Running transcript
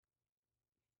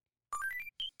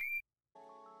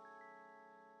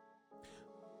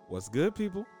What's good,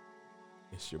 people?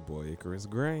 It's your boy Icarus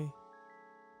Gray,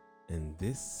 and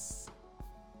this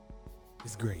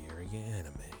is Gray Area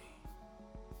Anime.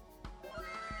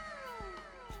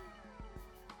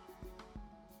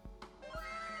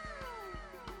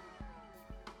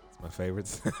 It's my favorite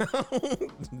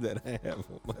sound that I have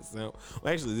on my sound.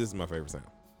 Well, actually, this is my favorite sound,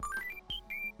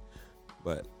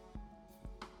 but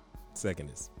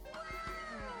second is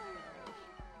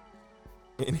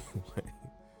anyway.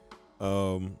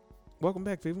 Welcome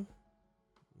back, people.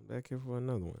 I'm back here for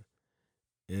another one.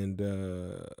 And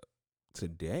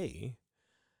today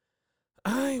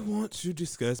I want to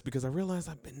discuss, because I realize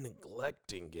I've been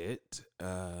neglecting it,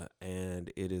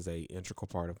 and it is a integral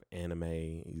part of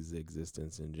anime's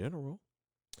existence in general,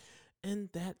 and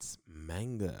that's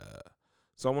manga.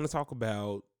 So I want to talk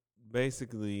about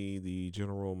basically the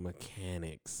general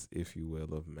mechanics, if you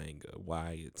will, of manga,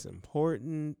 why it's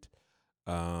important,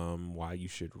 why you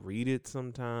should read it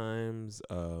sometimes,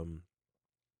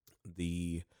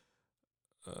 the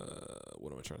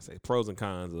what am I trying to say? Pros and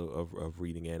cons of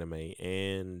reading anime,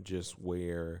 and just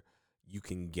where you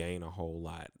can gain a whole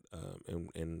lot,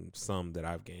 and some that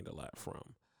I've gained a lot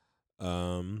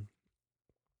from.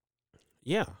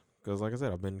 Yeah, because like I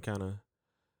said, I've been kind of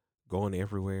going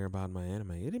everywhere about my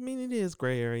anime. I mean, it is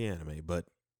gray area anime, but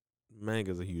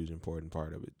manga is a huge important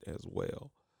part of it as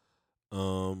well.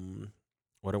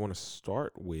 What I want to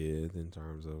start with in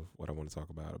terms of what I want to talk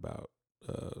about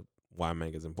why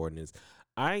manga is important is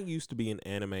I used to be an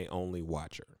anime only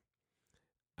watcher.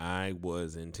 I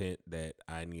was intent that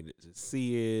I needed to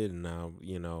see it, and now,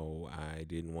 I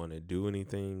didn't want to do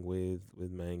anything with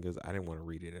mangas. I didn't want to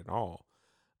read it at all.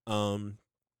 And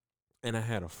I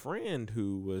had a friend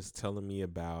who was telling me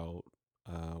about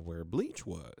where Bleach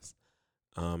was,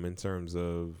 in terms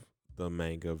of the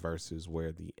manga versus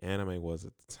where the anime was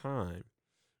at the time.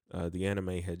 The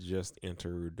anime had just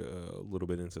entered a little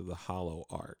bit into the Hollow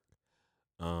arc.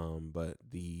 But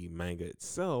the manga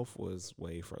itself was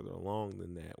way further along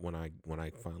than that when I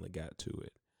finally got to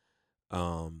it.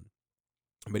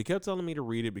 But he kept telling me to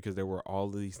read it because there were all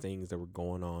of these things that were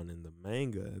going on in the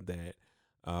manga that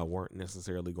weren't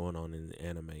necessarily going on in the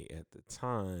anime at the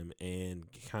time, and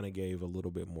kind of gave a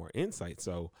little bit more insight.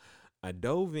 So I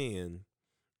dove in,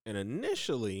 and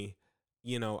initially,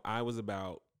 it was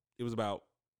about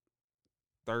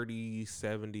 30,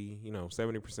 70,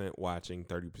 70% watching,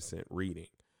 30% reading.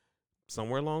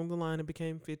 Somewhere along the line, it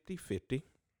became 50-50.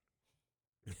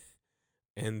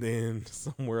 And then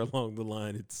somewhere along the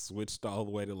line, it switched all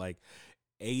the way to like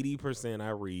 80%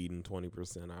 I read and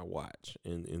 20% I watch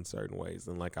in certain ways.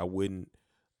 And like I wouldn't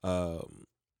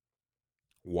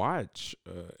watch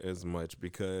as much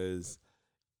because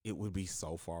it would be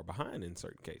so far behind in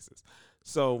certain cases.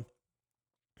 So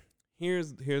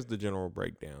here's the general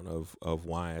breakdown of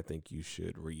why I think you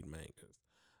should read mangas.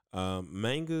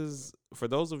 Mangas, for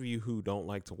those of you who don't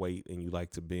like to wait and you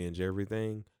like to binge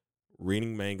everything,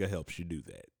 reading manga helps you do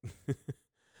that.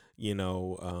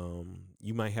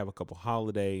 You might have a couple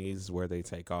holidays where they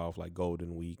take off, like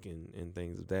Golden Week and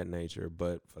things of that nature,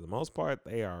 but for the most part,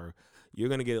 you're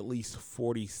going to get at least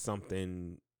 40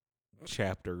 something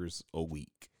chapters a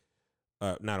week.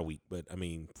 Not a week, but I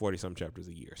mean 40 some chapters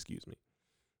a year, excuse me.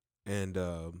 And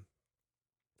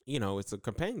it's a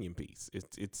companion piece.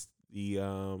 It's the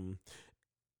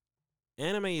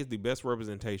anime is the best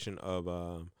representation of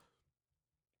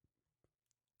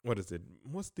what is it?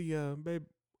 What's the babe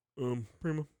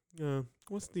Prima?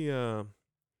 What's the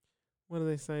what do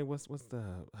they say? What's the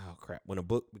oh crap? When a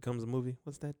book becomes a movie,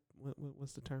 what's that?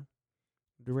 What's the term?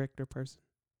 Director person?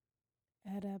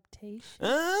 Adaptation.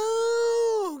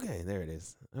 Oh, okay, there it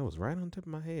is. That was right on the tip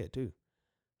of my head too,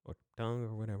 or tongue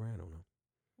or whatever. I don't know.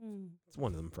 It's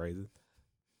one of them phrases.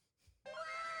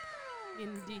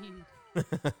 Indeed.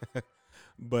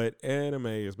 But anime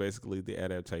is basically the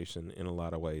adaptation in a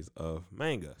lot of ways of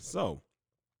manga. So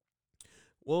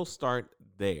we'll start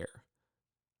there.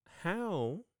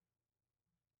 How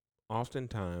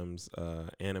oftentimes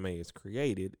anime is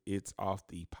created, it's off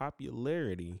the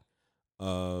popularity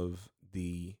of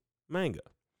the manga.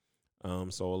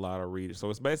 So a lot of readers. So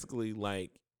it's basically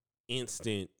like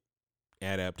instant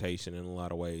adaptation in a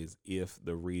lot of ways if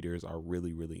the readers are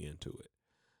really, really into it.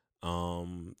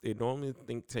 It normally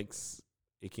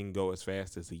it can go as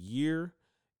fast as a year.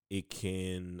 It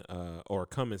can or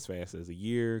come as fast as a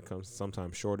year, comes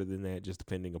sometimes shorter than that, just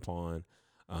depending upon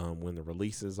when the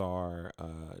releases are.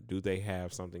 Do they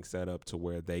have something set up to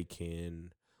where they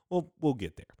can? Well, we'll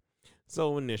get there.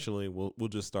 So initially, we'll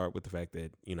just start with the fact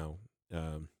that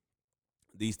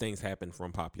these things happen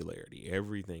from popularity.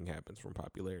 Everything happens from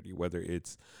popularity, whether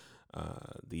it's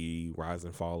The Rise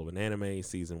and Fall of an Anime,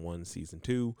 Season 1, Season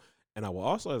 2. And I will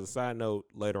also, as a side note,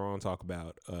 later on talk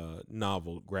about not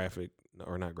graphic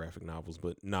novels,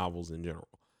 but novels in general.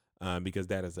 Because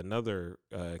that is another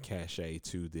cachet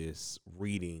to this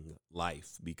reading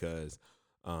life. Because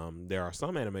there are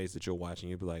some animes that you'll watch and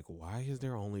you'll be like, why is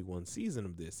there only one season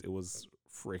of this? It was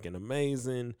freaking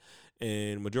amazing.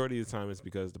 And majority of the time it's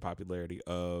because the popularity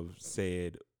of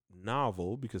said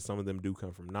novel, because some of them do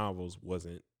come from novels,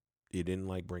 it didn't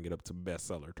like bring it up to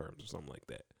bestseller terms or something like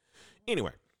that.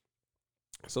 Anyway,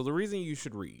 so the reason you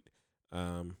should read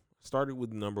started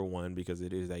with number one because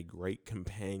it is a great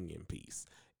companion piece.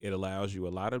 It allows you a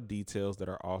lot of details that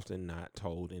are often not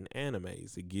told in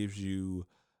animes. It gives you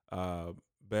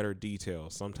better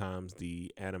details. Sometimes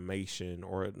the animation,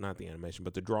 or not the animation,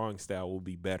 but the drawing style will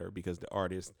be better because the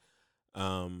artist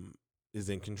is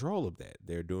in control of that.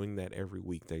 They're doing that every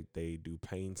week. They do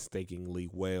painstakingly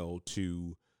well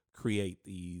to create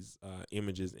these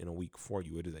images in a week for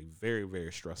you. It is a very,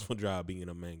 very stressful job being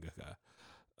a mangaka.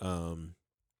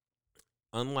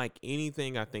 Unlike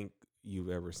anything I think you've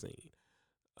ever seen.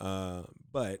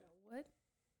 But What?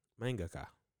 Mangaka.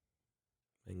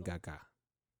 Mangaka.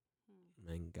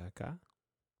 Mangaka.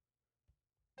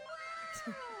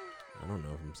 I don't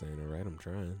know if I'm saying it right. I'm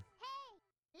trying.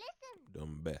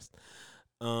 Doing my best.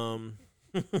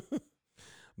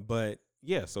 But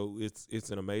yeah, so it's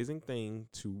an amazing thing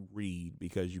to read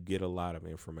because you get a lot of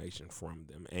information from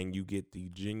them and you get the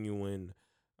genuine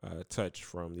touch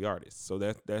from the artist. So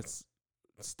that's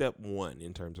step one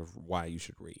in terms of why you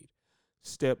should read.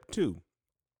 Step two,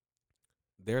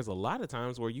 there's a lot of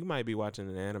times where you might be watching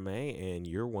an anime and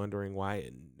you're wondering why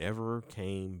it never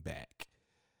came back.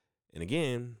 And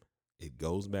again, it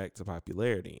goes back to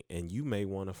popularity, and you may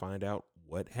want to find out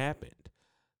what happened.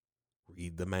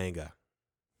 Read the manga.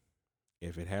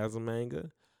 If it has a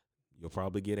manga, you'll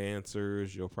probably get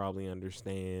answers. You'll probably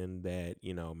understand that,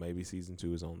 maybe season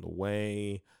 2 is on the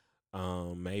way.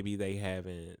 Maybe they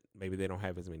don't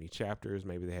have as many chapters.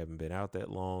 Maybe they haven't been out that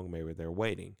long. Maybe they're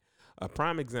waiting. A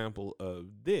prime example of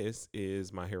this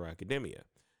is My Hero Academia.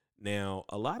 Now,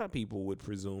 a lot of people would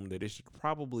presume that it should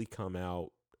probably come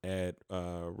out at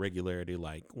regularity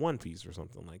like One Piece or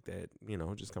something like that.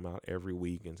 Just come out every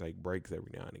week and take breaks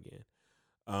every now and again.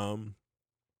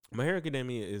 My Hero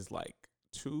Academia is like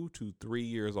 2 to 3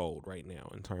 years old right now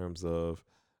in terms of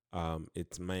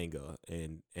its manga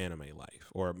and anime life,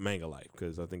 or manga life,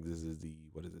 because I think this is the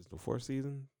fourth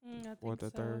season? Fourth or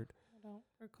third? I don't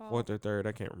recall. Fourth or third,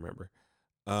 I can't remember.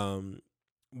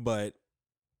 But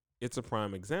it's a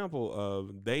prime example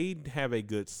of they have a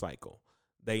good cycle.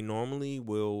 They normally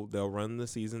they'll run the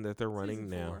season that they're running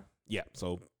now. 4. Yeah,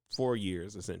 so 4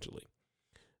 years essentially.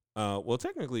 Well,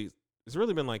 technically, it's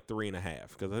really been like 3.5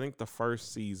 because I think the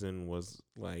first season was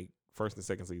like first and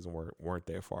second season weren't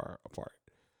that far apart.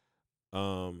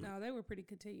 No, they were pretty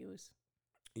continuous.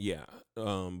 Yeah,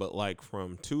 but like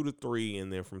from 2 to 3,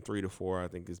 and then from 3 to 4, I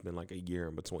think it's been like a year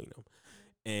in between them.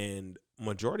 And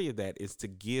majority of that is to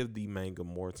give the manga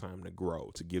more time to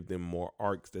grow, to give them more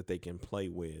arcs that they can play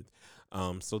with,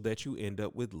 so that you end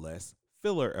up with less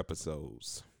filler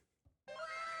episodes.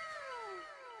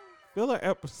 Filler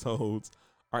episodes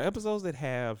are episodes that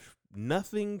have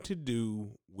nothing to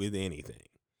do with anything.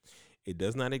 It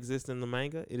does not exist in the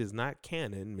manga. It is not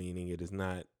canon, meaning it is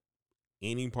not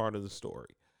any part of the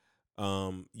story.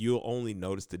 You'll only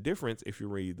notice the difference if you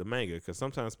read the manga, because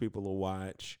sometimes people will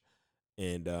watch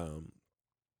and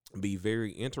be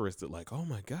very interested, like, oh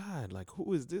my God, like,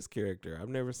 who is this character? I've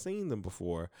never seen them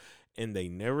before. And they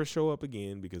never show up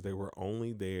again because they were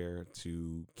only there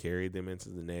to carry them into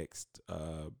the next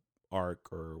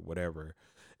arc or whatever,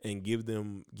 and give the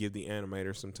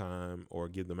animator some time, or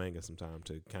give the manga some time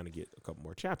to kind of get a couple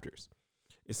more chapters.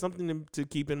 It's something to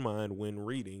keep in mind when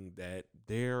reading, that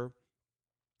there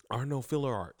are no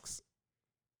filler arcs.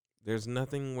 There's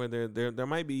nothing where there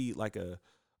might be like a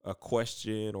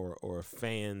question or a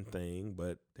fan thing,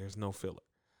 but there's no filler.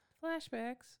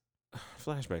 Flashbacks.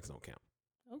 Flashbacks don't count.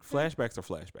 Okay. Flashbacks are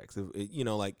flashbacks.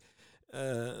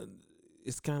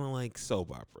 It's kind of like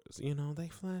soap operas. They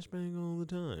flashback all the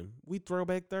time. We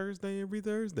Throwback Thursday every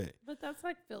Thursday. But that's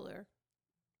like filler.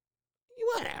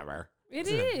 Whatever. It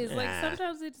is. Like,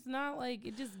 sometimes it's not like,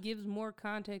 it just gives more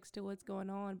context to what's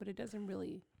going on, but it doesn't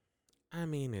really. I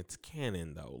mean, it's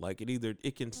canon though. Like,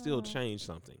 it can still change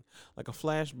something. Like a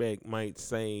flashback might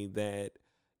say that,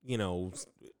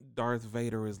 Darth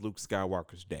Vader is Luke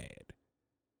Skywalker's dad.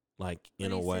 Like,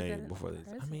 in a way, before this.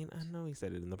 I mean, I know he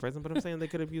said it in the present, but I'm saying they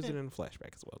could have used it in the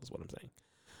flashback as well, is what I'm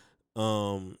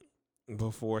saying.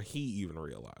 Before he even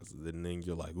realizes it, and then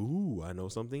you're like, ooh, I know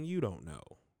something you don't know.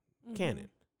 Mm-hmm. Canon.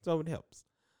 So it helps.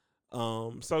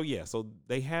 So yeah, so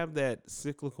they have that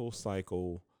cyclical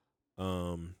cycle,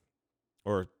 um,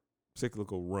 or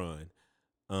cyclical run,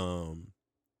 um,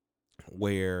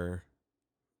 where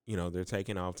they're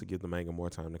taking off to give the manga more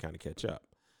time to kind of catch up.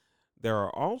 There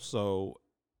are also,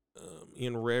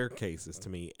 in rare cases, to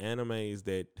me, animes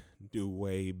that do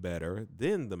way better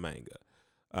than the manga.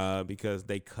 Because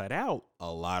they cut out a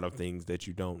lot of things that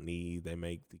you don't need. They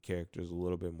make the characters a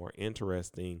little bit more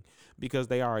interesting because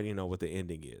they already know what the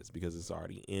ending is because it's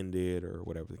already ended or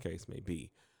whatever the case may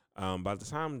be. By the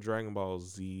time Dragon Ball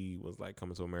Z was like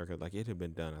coming to America, like it had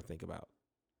been done, I think about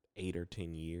 8 or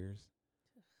 10 years,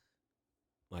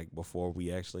 like before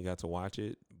we actually got to watch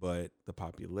it. But the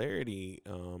popularity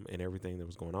and everything that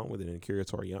was going on with it, and Akira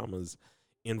Toriyama's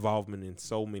involvement in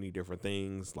so many different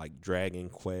things like Dragon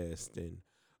Quest and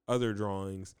other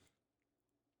drawings.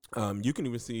 You can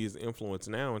even see his influence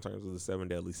now in terms of the Seven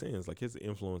Deadly Sins. Like his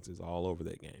influence is all over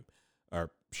that game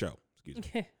or show.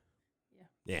 Excuse me.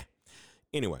 Yeah.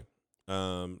 Anyway,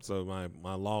 so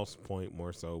my lost point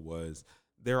more so was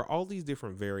there are all these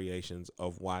different variations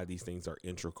of why these things are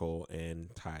integral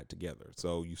and tied together.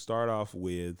 So you start off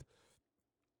with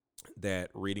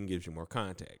that reading gives you more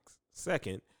context.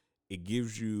 Second, it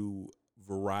gives you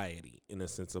variety in a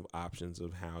sense of options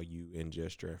of how you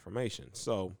ingest your information.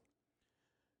 So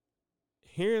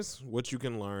here's what you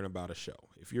can learn about a show.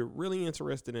 If you're really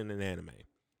interested in an anime,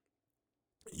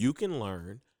 you can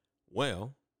learn,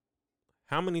 well,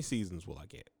 how many seasons will I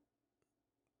get?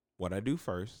 What I do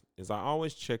first is I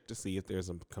always check to see if there's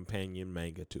a companion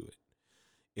manga to it.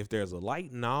 If there's a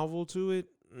light novel to it,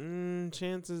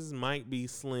 chances might be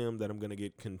slim that I'm going to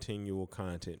get continual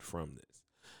content from this.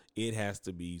 It has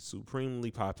to be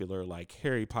supremely popular, like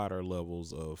Harry Potter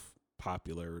levels of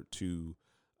popular to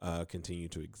continue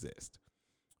to exist.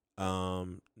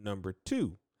 Number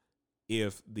two,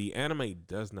 if the anime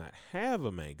does not have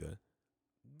a manga,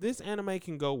 this anime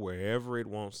can go wherever it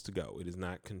wants to go. It is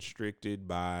not constricted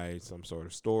by some sort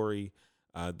of story.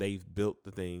 They've built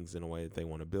the things in a way that they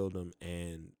want to build them.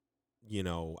 And,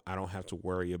 I don't have to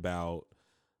worry about,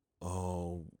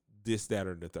 this, that,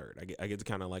 or the third. I get to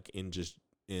kind of like just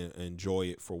enjoy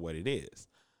it for what it is.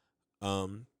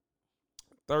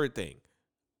 Third thing,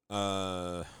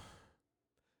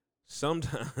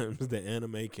 sometimes the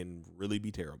anime can really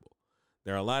be terrible.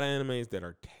 There are a lot of animes that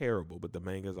are terrible, but the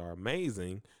mangas are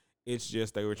amazing. It's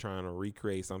just they were trying to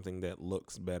recreate something that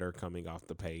looks better coming off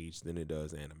the page than it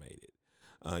does animated.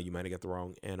 You might have got the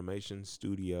wrong animation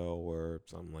studio or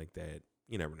something like that.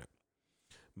 You never know.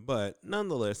 But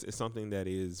nonetheless, it's something that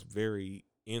is very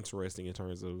interesting in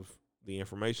terms of the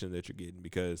information that you're getting,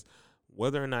 because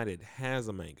whether or not it has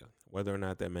a manga, whether or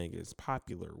not that manga is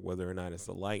popular, whether or not it's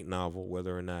a light novel,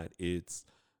 whether or not it's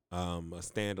a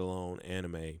standalone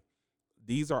anime,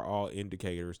 these are all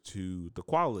indicators to the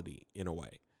quality in a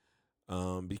way,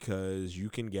 because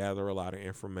you can gather a lot of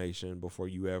information before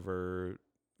you ever,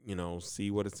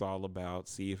 see what it's all about,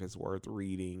 see if it's worth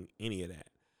reading, any of that,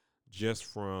 just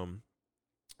from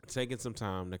taking some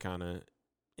time to kind of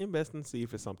invest and see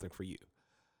if it's something for you.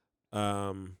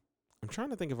 I'm trying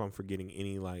to think if I'm forgetting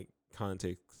any like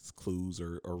context clues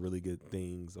or really good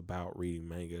things about reading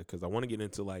manga, because I want to get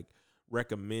into like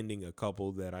recommending a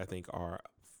couple that I think are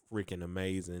freaking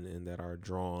amazing and that are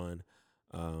drawn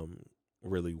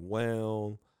really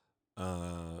well.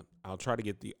 I'll try to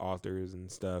get the authors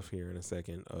and stuff here in a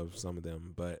second of some of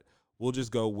them, but we'll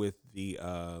just go with the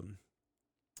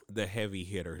heavy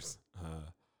hitters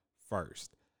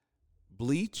first.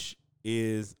 Bleach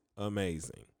is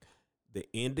amazing. The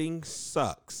ending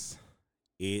sucks.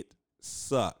 It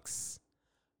sucks.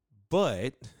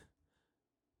 But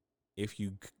if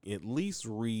you at least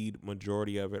read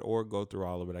majority of it or go through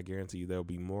all of it, I guarantee you there'll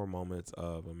be more moments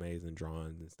of amazing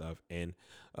drawings and stuff. And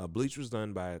Bleach was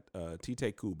done by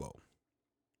Tite Kubo.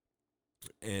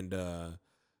 And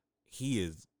he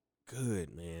is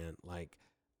good, man. Like,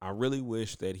 I really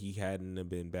wish that he hadn't have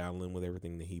been battling with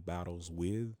everything that he battles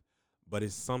with, but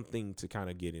it's something to kind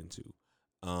of get into.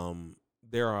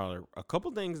 There are a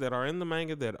couple things that are in the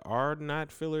manga that are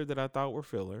not filler that I thought were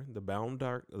filler. The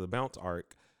bounce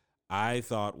arc, I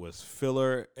thought was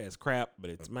filler as crap, but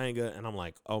it's manga, and I'm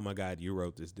like, oh my god, you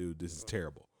wrote this, dude. This is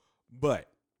terrible. But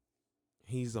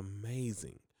he's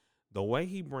amazing. The way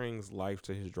he brings life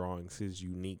to his drawings, his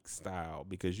unique style,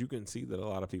 because you can see that a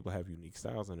lot of people have unique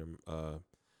styles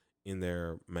in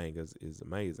their mangas, is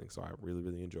amazing. So I really,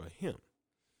 really enjoy him.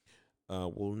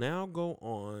 We'll now go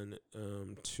on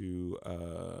to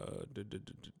oh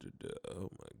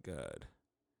my god,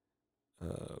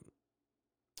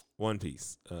 One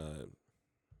Piece.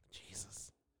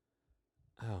 Jesus,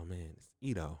 oh man, it's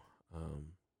Ito.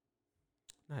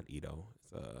 Not Ito.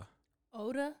 It's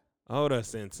Oda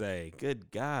Sensei.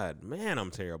 Good God, man,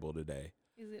 I'm terrible today.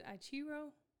 Is it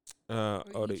Ichiro?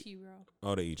 Oda Ichiro.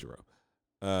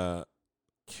 Ichiro.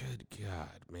 Good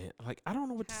God, man. Like, I don't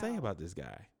know what to say How about this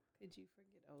guy. Could you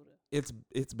forget Oda?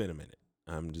 It's been a minute.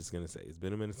 I'm just gonna say it's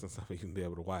been a minute since I've even been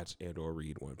able to watch and or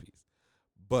read One Piece.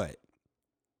 But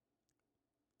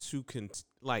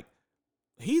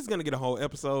he's gonna get a whole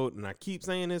episode, and I keep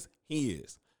saying this, he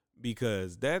is,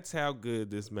 because that's how good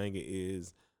this manga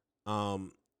is.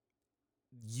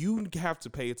 You have to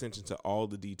pay attention to all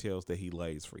the details that he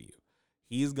lays for you.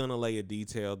 He's gonna lay a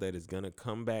detail that is gonna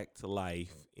come back to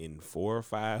life in 4 or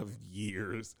 5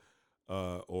 years,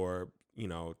 or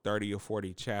 30 or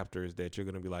 40 chapters that you're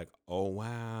gonna be like, oh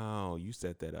wow, you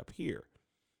set that up here.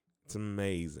 It's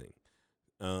amazing.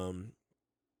 And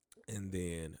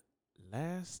then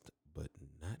last but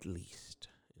not least,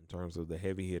 in terms of the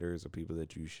heavy hitters or people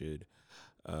that you should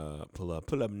pull up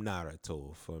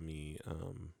Naruto for me,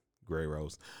 Gray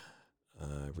Rose.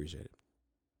 I appreciate it.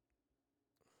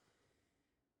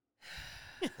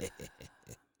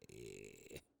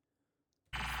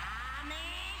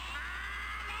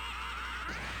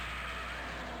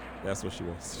 That's what she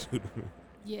wants to do.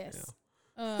 Yes.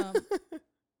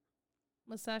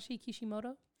 Masashi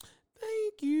Kishimoto.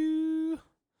 Thank you.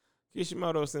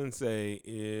 Kishimoto Sensei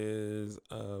is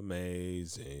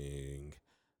amazing.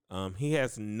 He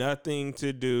has nothing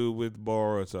to do with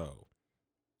Boruto.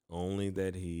 Only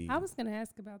that he... I was going to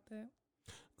ask about that.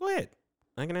 Go ahead.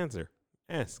 I can answer.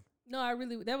 Ask. No,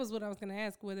 that was what I was going to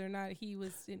ask, whether or not he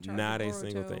was in charge not of a Boruto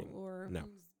single thing. or No. who's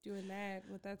doing that,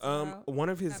 what that's about. One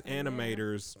of his happening there.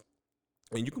 animators,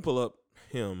 and you can pull up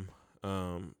him,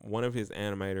 one of his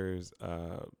animators,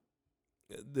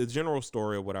 the general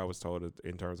story of what I was told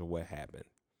in terms of what happened.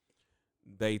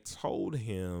 They told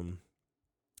him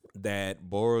that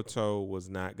Boruto was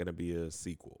not going to be a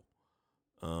sequel.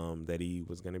 That he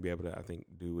was going to be able to, I think,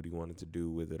 do what he wanted to do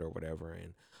with it or whatever.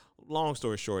 And long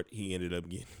story short, he ended up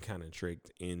getting kind of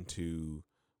tricked into,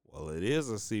 well, it is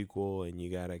a sequel and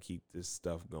you got to keep this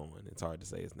stuff going. It's hard to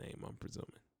say his name, I'm presuming.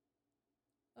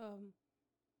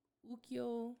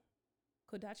 Ukyo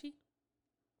Kodachi?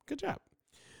 Good job.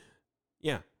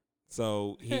 Yeah.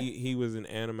 So he was an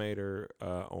animator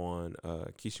on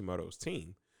Kishimoto's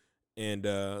team, and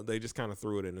they just kind of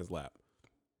threw it in his lap.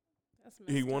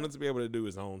 He wanted to be able to do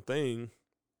his own thing,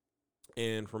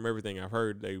 and from everything I've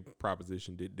heard, they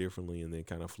propositioned it differently and then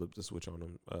kind of flipped the switch on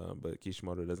him. But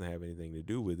Kishimoto doesn't have anything to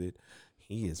do with it.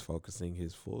 He is focusing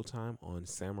his full time on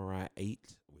Samurai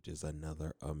 8, which is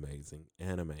another amazing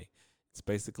anime. It's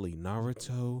basically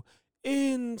Naruto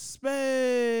in space.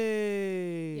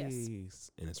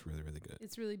 Yes. And it's really, really good.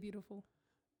 It's really beautiful.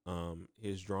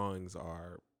 His drawings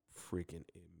are freaking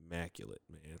immaculate,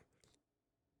 man.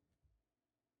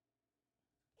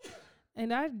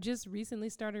 And I just recently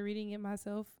started reading it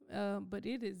myself, but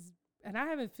it is, and I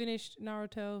haven't finished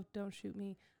Naruto. Don't shoot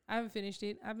me. I haven't finished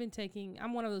it.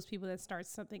 I'm one of those people that starts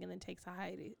something and then takes a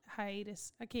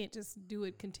hiatus. I can't just do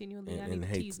it continually. And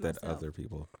hates that other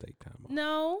people take time off.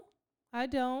 No, I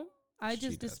don't. I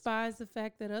just despise the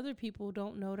fact that other people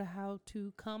don't know how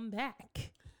to come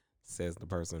back. Says the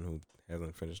person who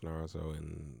hasn't finished Naruto,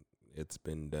 and it's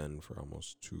been done for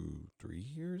almost 2-3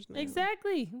 years now.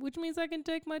 Exactly, which means I can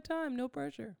take my time, no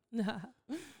pressure.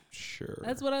 Sure.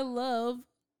 That's what I love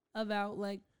about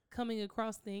coming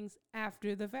across things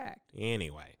after the fact.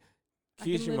 Anyway,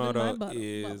 Kishimoto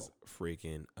is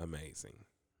freaking amazing.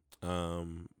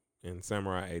 And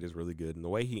Samurai 8 is really good. And the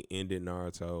way he ended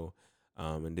Naruto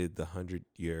and did the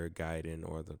 100-year Gaiden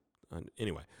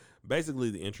anyway,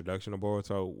 basically the introduction of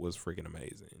Boruto was freaking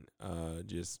amazing.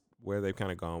 Just where they've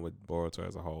kind of gone with Boruto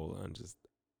as a whole, and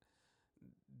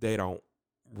they don't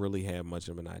really have much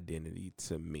of an identity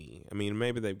to me. I mean,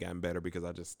 maybe they've gotten better because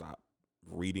I just stopped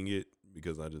reading it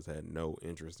because I just had no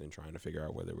interest in trying to figure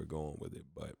out where they were going with it,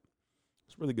 but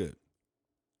it's really good.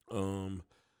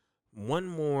 One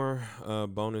more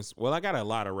bonus. Well, I got a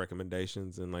lot of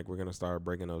recommendations, and we're going to start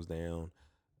breaking those down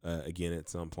again at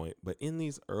some point. But in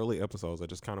these early episodes, I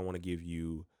just kind of want to give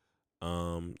you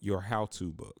your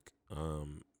how-to book.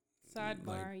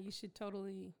 Sidebar, we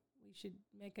should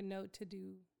make a note to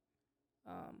do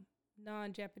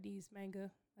non-Japanese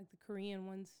manga, like the Korean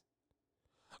ones.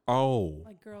 Oh.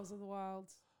 Like Girls of the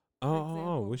Wilds.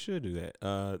 Oh, we should do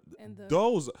that.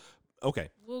 Okay.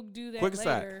 We'll do that Quick later.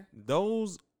 aside.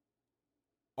 Those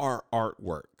are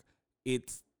artwork.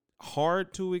 It's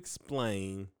hard to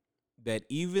explain that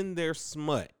even their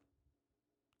smut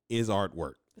is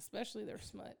artwork. Especially their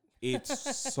smut.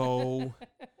 It's so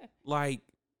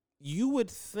you would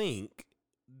think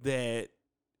that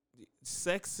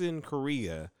sex in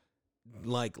Korea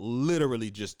like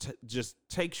literally just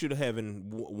takes you to heaven,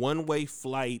 one way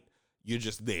flight. You're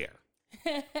just there.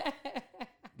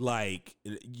 Like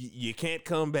you can't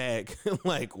come back.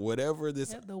 Like whatever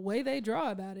this, the way they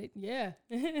draw about it, yeah,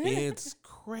 it's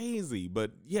crazy.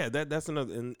 But yeah, that's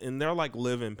another, and they're like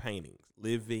living paintings.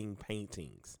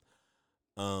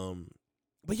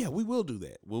 But yeah, we will do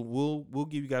that. We'll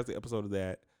give you guys the episode of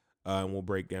that, and we'll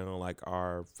break down like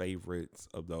our favorites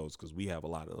of those because we have a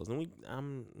lot of those.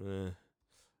 And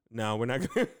no, we're not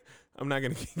gonna. I'm not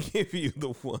gonna give you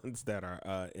the ones that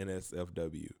are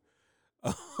NSFW.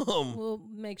 We'll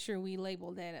make sure we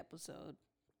label that episode.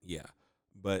 Yeah,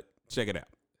 but check it out.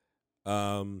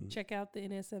 Check out the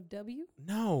NSFW.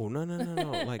 No.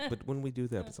 Like, but when we do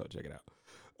the episode, check it out.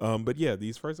 But yeah,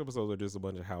 these first episodes are just a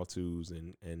bunch of how tos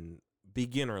and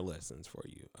beginner lessons for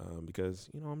you. Because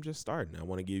I'm just starting. I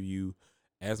want to give you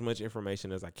as much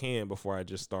information as I can before I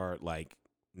just start like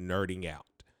nerding out.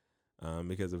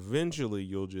 Because eventually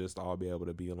you'll just all be able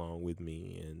to be along with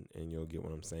me and you'll get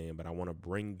what I'm saying. But I want to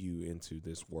bring you into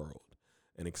this world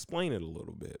and explain it a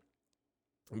little bit.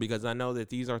 Because I know that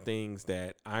these are things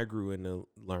that I grew into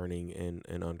learning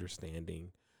and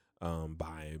understanding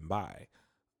by and by.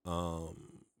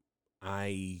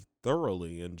 I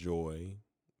thoroughly enjoy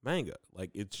manga. Like,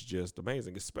 it's just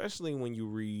amazing, especially when you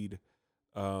read,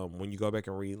 when you go back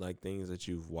and read like things that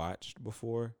you've watched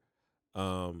before.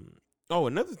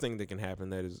 Another thing that can happen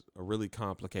that is a really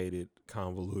complicated,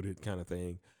 convoluted kind of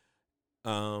thing.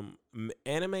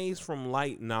 Animes from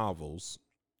light novels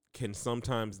can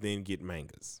sometimes then get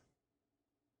mangas.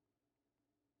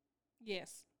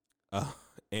 Yes.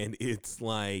 And it's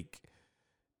like,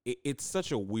 it's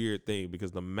such a weird thing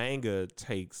because the manga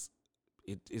it's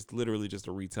literally just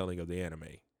a retelling of the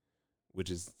anime,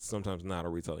 which is sometimes not a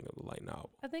retelling of the light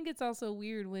novel. I think it's also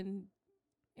weird when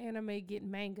anime get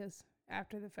mangas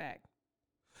after the fact.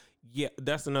 Yeah,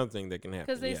 that's another thing that can happen.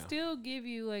 Because they still give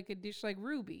you like a dish, like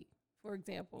Ruby, for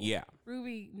example. Yeah.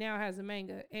 Ruby now has a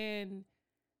manga, and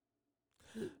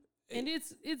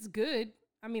it's good.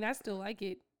 I mean, I still like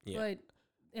it. Yeah.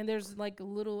 And there's like a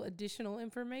little additional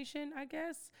information, I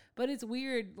guess. But it's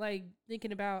weird, like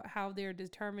thinking about how they're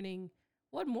determining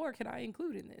what more can I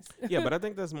include in this. Yeah, but I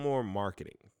think that's more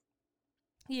marketing.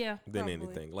 Yeah. Than probably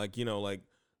anything. Like, like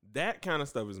that kind of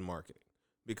stuff is marketing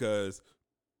because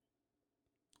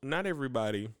not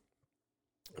everybody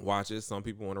watches. Some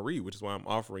people want to read, which is why I'm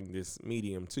offering this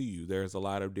medium to you. There's a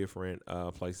lot of different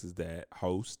places that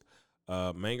host.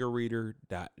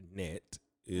 MangaReader.net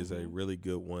is a really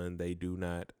good one. They do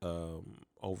not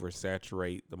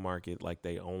oversaturate the market. Like,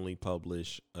 they only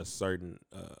publish a certain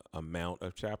amount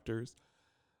of chapters.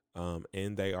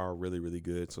 And they are really, really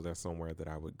good. So that's somewhere that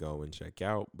I would go and check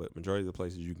out. But majority of the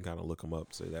places you can kind of look them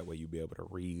up so that way you'll be able to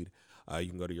read. You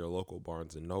can go to your local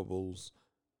Barnes and Nobles.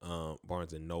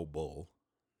 Barnes and Noble.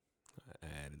 I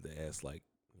added the S like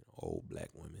old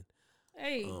black women.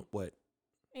 Hey, what?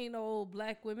 Ain't no old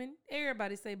black women.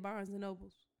 Everybody say Barnes and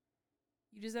Nobles.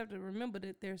 You just have to remember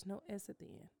that there's no S at the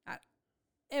end.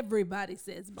 Everybody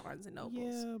says Barnes and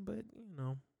Nobles. Yeah, but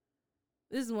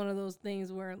this is one of those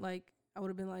things where like I would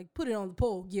have been like, put it on the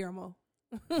poll, Guillermo.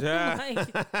 All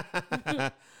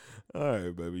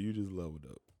right, baby, you just leveled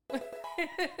up.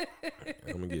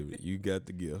 I'm gonna give it. You got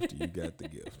the gift.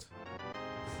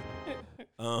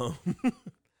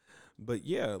 But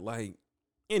yeah, like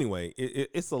anyway,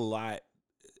 it's a lot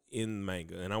in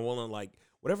manga, and I want to like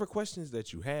whatever questions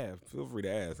that you have, feel free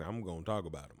to ask. I'm gonna talk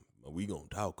about them. We gonna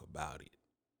talk about it.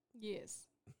 Yes.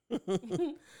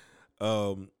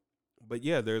 But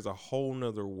yeah, there's a whole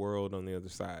nother world on the other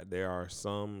side. There are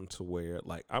some to where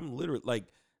like I'm literally like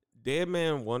Dead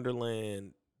Man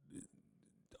Wonderland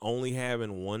only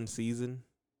having one season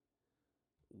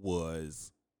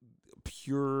was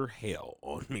pure hell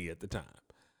on me at the time.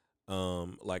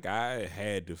 Like I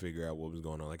had to figure out what was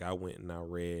going on. Like I went and I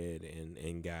read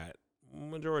and got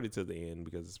majority to the end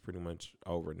because it's pretty much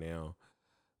over now.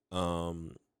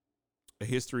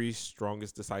 History's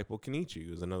Strongest Disciple,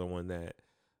 Kenichi, is another one that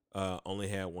only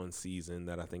had one season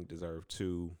that I think deserved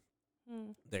two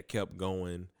that kept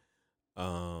going.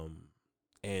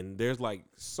 And there's like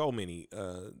so many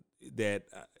that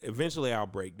eventually I'll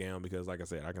break down because, like I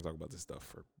said, I can talk about this stuff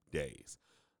for days.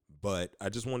 But I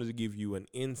just wanted to give you an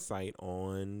insight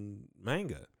on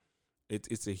manga.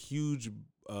 It's a huge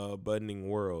budding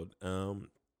world.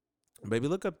 Baby,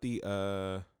 look up the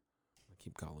I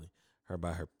keep calling her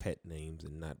by her pet names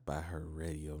and not by her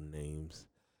radio names.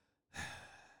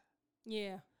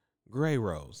 Yeah. Gray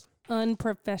Rose.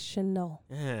 Unprofessional.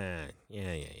 Yeah,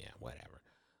 whatever.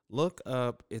 Look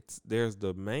up, there's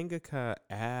the mangaka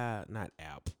not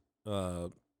app.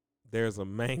 there's a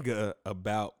manga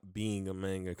about being a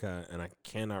mangaka, and I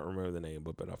cannot remember the name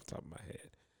of it off the top of my head.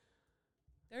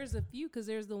 There's a few because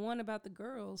there's the one about the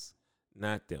girls.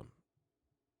 Not them.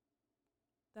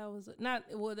 That was not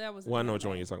well. That was. Well, I know which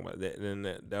one you're talking about.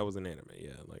 That was an anime.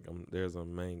 Yeah, like there's a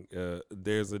manga.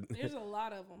 There's a There's a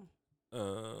lot of them.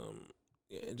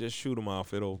 Yeah, just shoot them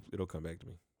off. It'll come back to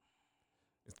me.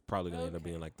 It's probably gonna end up Okay.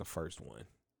 being like the first one.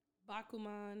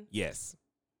 Bakuman. Yes,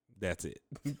 that's it.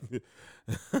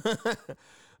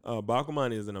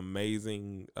 Bakuman is an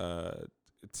amazing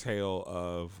tale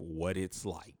of what it's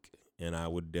like, and I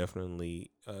would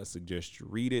definitely suggest you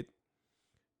read it.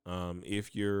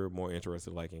 If you're more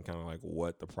interested, like in kind of like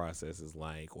what the process is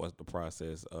like, what the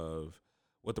process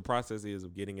is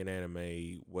of getting an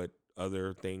anime, what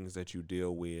other things that you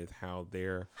deal with, how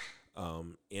they're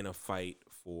in a fight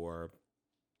for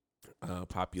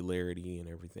popularity and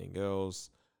everything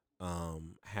else,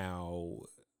 how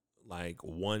like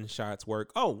one shots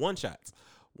work. Oh, one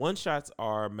shots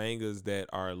are mangas that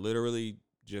are literally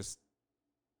just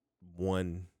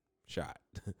one shot.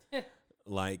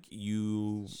 Like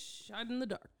Shot in the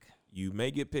dark. you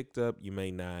may get picked up, you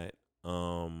may not.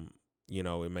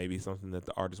 It may be something that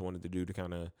the artist wanted to do to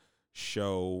kind of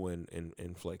show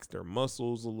and flex their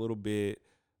muscles a little bit.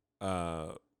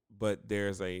 But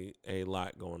there's a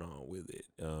lot going on with it.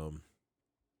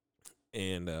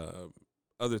 And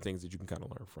other things that you can kind of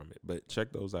learn from it. But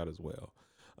check those out as well.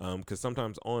 Because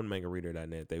sometimes on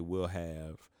mangareader.net they will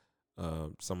have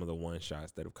some of the one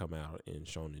shots that have come out in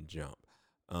Shonen Jump.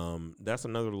 That's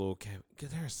another little because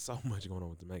there's so much going on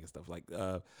with the manga stuff. Like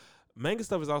manga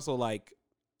stuff is also like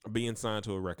being signed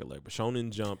to a record label. Shonen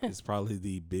Jump is probably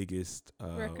the biggest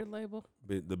Record label.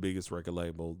 the biggest record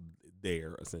label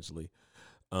there, essentially,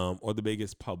 or the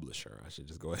biggest publisher. I should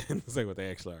just go ahead and say what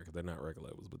they actually are, because they're not record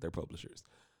labels, but they're publishers.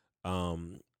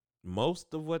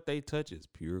 Most of what they touch is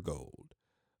pure gold.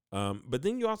 But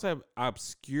then you also have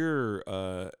obscure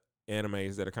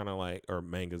animes that are kind of like, or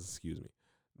mangas, excuse me,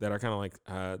 that are kind of like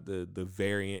the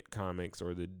variant comics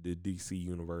or the DC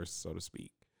universe, so to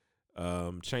speak.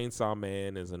 Chainsaw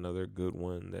Man is another good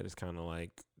one that is kind of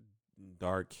like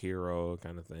dark hero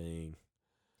kind of thing.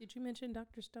 Did you mention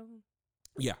Dr. Stone?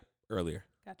 Yeah, earlier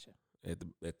Gotcha. at the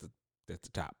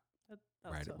top,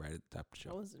 right So. at the top of the I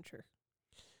show. wasn't sure.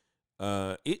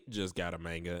 It just got a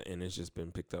manga and it's just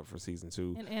been picked up for season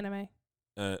 2. An anime.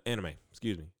 Anime,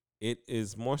 excuse me. It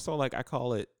is more so like I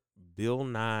call it Bill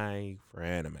Nye for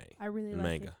anime. I really like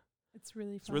manga. it. It's really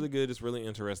fun. It's really good. It's really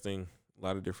interesting. A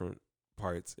lot of different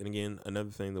parts. And again,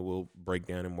 another thing that we'll break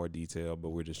down in more detail, but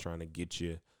we're just trying to get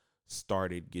you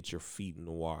started, get your feet in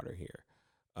the water here.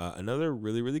 Another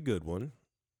really, really good one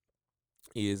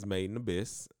is Made in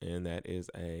Abyss, and that is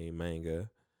a manga.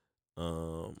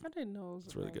 I didn't know it was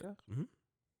It's a really manga. good. Mm-hmm.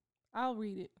 I'll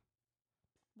read it.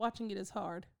 Watching it is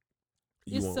hard.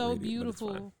 You It's won't so read it, but it's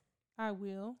beautiful. fine. I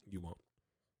will. You won't.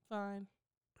 Fine.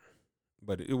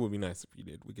 But it would be nice if you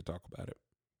did. We could talk about it.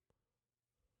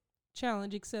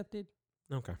 Challenge accepted.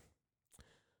 Okay.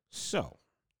 So,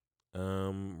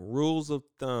 rules of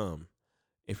thumb.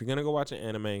 If you're going to go watch an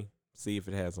anime, see if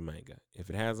it has a manga. If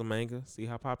it has a manga, see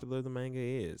how popular the manga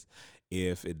is.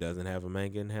 If it doesn't have a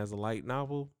manga and has a light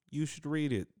novel, you should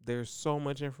read it. There's so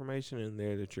much information in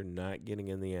there that you're not getting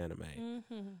in the anime.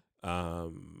 Mm-hmm.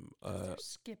 They're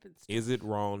skipping stuff. Is It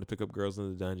Wrong to Pick Up Girls in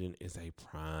the Dungeon is a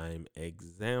prime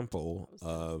example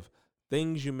of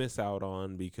things you miss out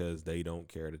on because they don't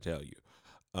care to tell you.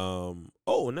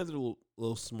 Another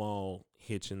little small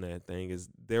hitch in that thing is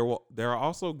there are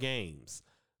also games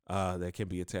that can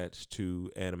be attached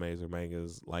to animes or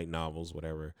mangas, light novels,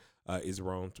 whatever. Is It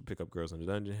Wrong to Pick Up Girls in the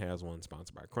Dungeon has one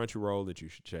sponsored by Crunchyroll that you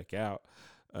should check out.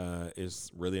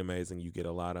 It's really amazing. You get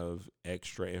a lot of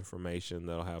extra information.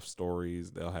 They'll have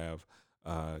stories. They'll have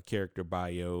character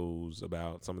bios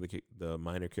about some of the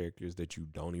minor characters that you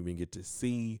don't even get to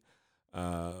see.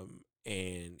 And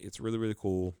it's really, really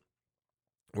cool.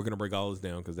 We're going to break all this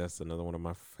down because that's another one of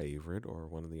my favorite, or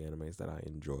one of the animes that I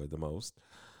enjoy the most.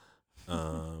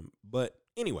 But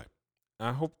anyway,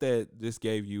 I hope that this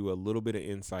gave you a little bit of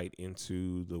insight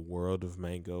into the world of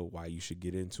manga, why you should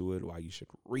get into it, why you should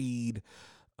read,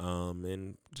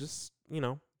 and just,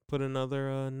 put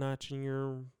another notch in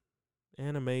your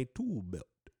anime tool belt,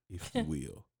 if you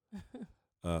will.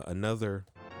 Another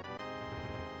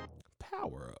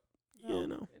power up,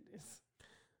 Goodness.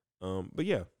 But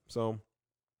yeah, so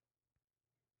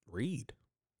read.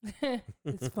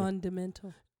 It's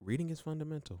fundamental. Reading is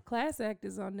fundamental. Class Act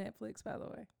is on Netflix, by the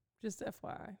way. Just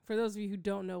FYI. For those of you who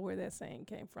don't know where that saying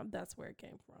came from, that's where it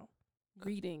came from.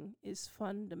 Reading is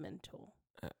fundamental.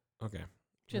 Okay.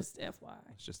 Just FYI.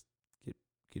 Let's just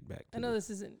get back to I know this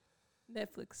isn't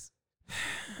Netflix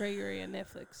gray area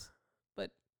Netflix.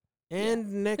 But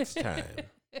And next time,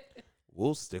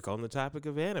 we'll stick on the topic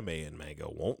of anime and manga,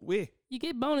 won't we? you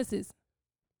get bonuses.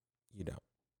 You don't.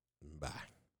 Bye.